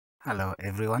Hello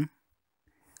everyone,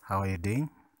 how are you doing?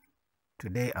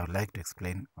 Today I would like to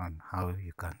explain on how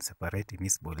you can separate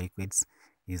immiscible liquids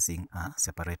using a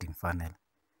separating funnel.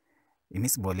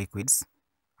 Immiscible liquids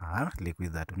are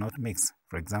liquids that do not mix.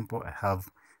 For example, I have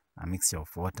a mixture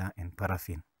of water and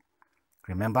paraffin.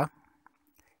 Remember,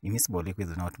 immiscible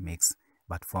liquids do not mix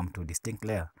but form two distinct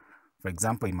layers. For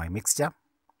example, in my mixture,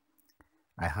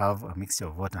 I have a mixture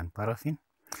of water and paraffin.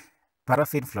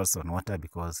 Paraffin floats on water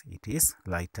because it is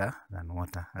lighter than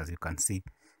water. As you can see,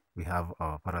 we have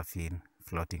our paraffin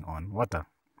floating on water.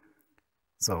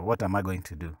 So what am I going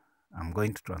to do? I'm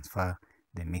going to transfer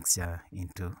the mixture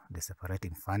into the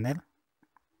separating funnel.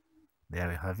 There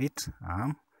we have it.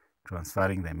 I'm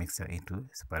transferring the mixture into the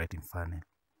separating funnel.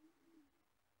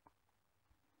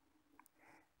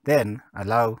 Then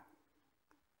allow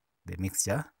the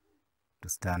mixture to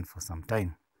stand for some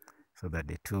time so that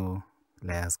the two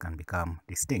layers can become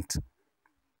distinct.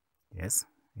 Yes,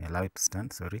 we allow it to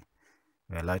stand,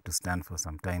 we allow it to stand for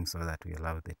some time so that we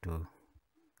allow the two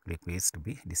liquids to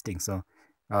be distinct. So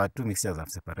our two mixtures have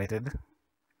separated.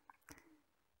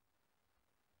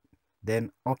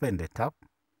 Then open the tap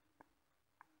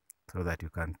so that you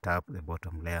can tap the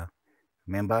bottom layer.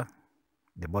 Remember,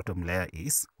 the bottom layer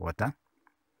is water,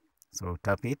 so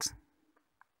tap it.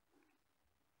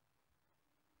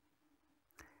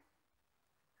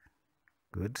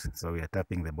 Good, so we are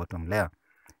tapping the bottom layer.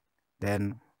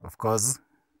 Then of course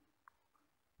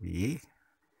we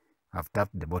have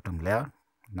tapped the bottom layer.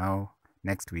 Now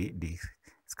next we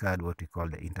discard what we call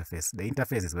the interface. The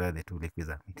interface is where the two liquids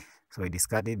are. So we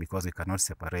discard it because we cannot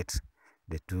separate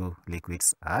the two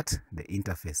liquids at the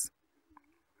interface.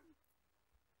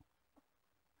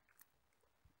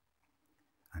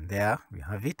 And there we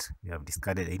have it. We have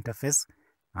discarded the interface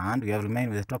and we have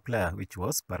remained with the top layer, which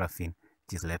was paraffin,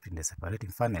 which is left in the separating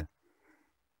funnel.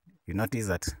 You notice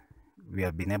that we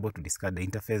have been able to discard the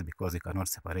interface because we cannot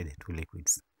separate the two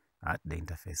liquids at the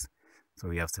interface. So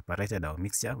we have separated our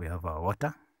mixture. We have our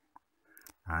water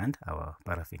and our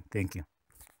paraffin. Thank you.